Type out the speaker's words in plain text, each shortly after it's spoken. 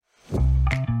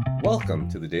Welcome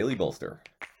to the Daily Bolster.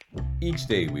 Each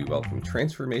day we welcome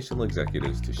transformational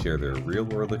executives to share their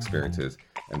real-world experiences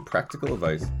and practical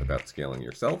advice about scaling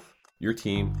yourself, your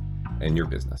team, and your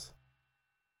business.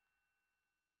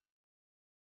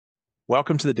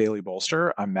 Welcome to the Daily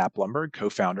Bolster. I'm Matt Blumberg,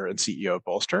 co-founder and CEO of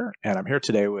Bolster, and I'm here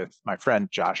today with my friend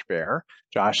Josh Baer.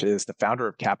 Josh is the founder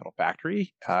of Capital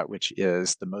Factory, which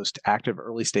is the most active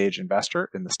early-stage investor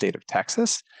in the state of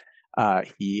Texas.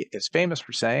 He is famous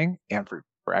for saying, and for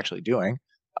actually doing,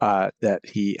 that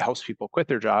he helps people quit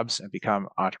their jobs and become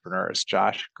entrepreneurs.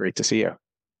 Josh, great to see you.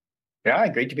 Yeah,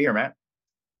 great to be here, Matt.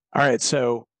 All right,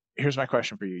 so here's my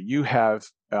question for you. You have,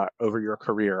 over your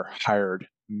career, hired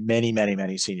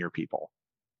many senior people,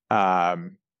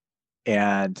 and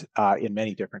in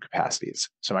many different capacities.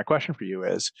 So my question for you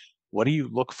is, what do you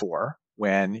look for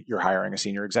when you're hiring a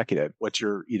senior executive? What's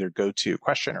your either go-to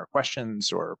question or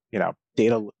questions or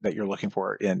data that you're looking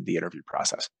for in the interview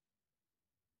process?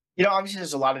 Obviously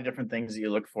there's a lot of different things that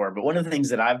you look for, but one of the things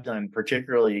that I've done,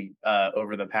 particularly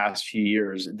over the past few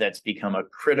years, that's become a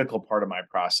critical part of my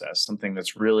process, something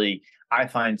that's really, I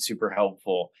find super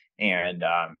helpful, and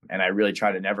I really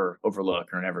try to never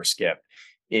overlook or never skip,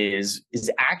 is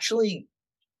actually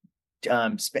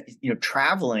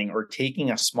traveling or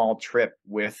taking a small trip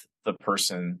with the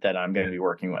person that I'm going to be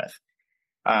working with.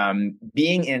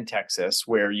 Being in Texas,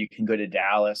 where you can go to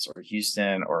Dallas or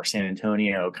Houston or San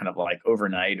Antonio kind of like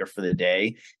overnight or for the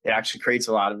day, it actually creates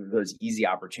a lot of those easy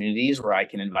opportunities where I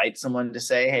can invite someone to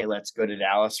say, hey, let's go to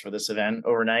Dallas for this event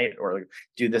overnight or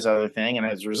do this other thing. And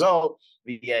as a result,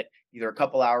 we get either a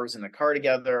couple hours in the car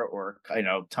together or,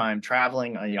 time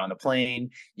traveling on the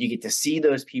plane. You get to see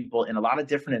those people in a lot of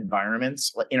different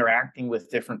environments, interacting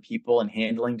with different people and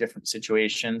handling different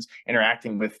situations,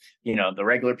 interacting with, the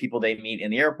regular people they meet in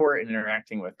the airport and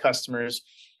interacting with customers.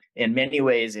 In many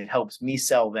ways, it helps me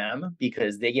sell them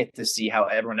because they get to see how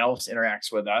everyone else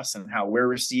interacts with us and how we're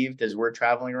received as we're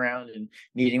traveling around and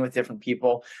meeting with different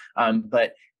people.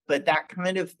 But that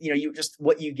kind of, you just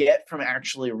what you get from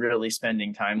actually really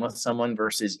spending time with someone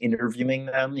versus interviewing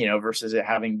them, versus it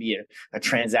having be a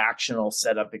transactional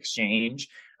setup exchange,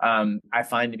 I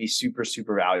find to be super,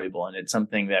 super valuable. And it's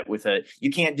something that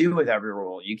you can't do with every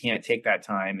role. You can't take that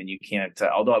time and you can't,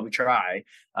 although we try,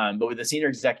 but with a senior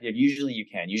executive, usually you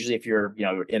can. Usually if you're,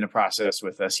 in a process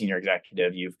with a senior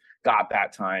executive, you've got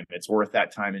that time. It's worth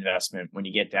that time investment when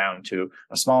you get down to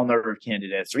a small number of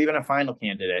candidates or even a final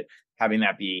candidate. Having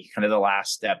that be kind of the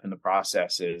last step in the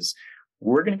process is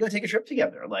we're going to go take a trip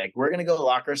together. Like we're going to go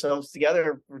lock ourselves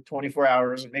together for 24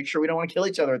 hours and make sure we don't want to kill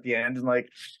each other at the end. And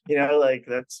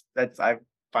that's I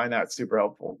find that super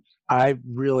helpful. I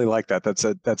really like that. That's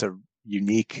a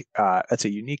unique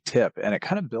tip, and it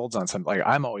kind of builds on something. Like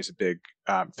I'm always a big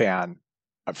fan.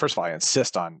 First of all, I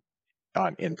insist on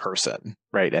in person,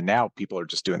 right? And now people are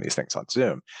just doing these things on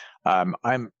Zoom.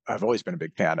 I've always been a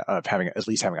big fan of having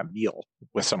a meal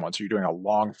with someone. So you're doing a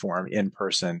long form in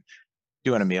person,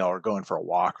 doing a meal or going for a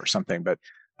walk or something. But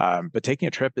taking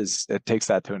a trip takes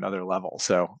that to another level.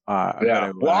 So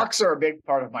walks are a big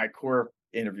part of my core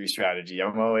interview strategy. I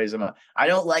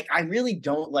really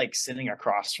don't like sitting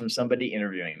across from somebody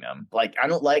interviewing them. Like, I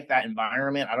don't like that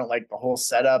environment. I don't like the whole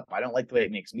setup. I don't like the way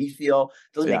it makes me feel.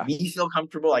 It doesn't make me feel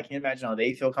comfortable. I can't imagine how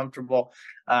they feel comfortable.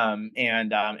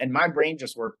 And my brain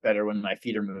just works better when my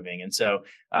feet are moving. And so,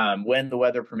 when the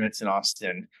weather permits in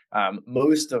Austin,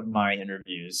 most of my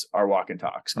interviews are walk and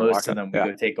talks. Most of them, we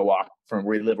go take a walk from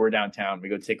where we live. We're downtown. We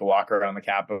go take a walk around the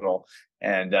Capitol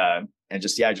and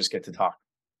just get to talk.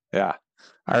 Yeah.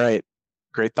 All right.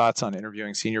 Great thoughts on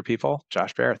interviewing senior people.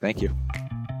 Josh Baer, thank you.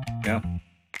 Yeah.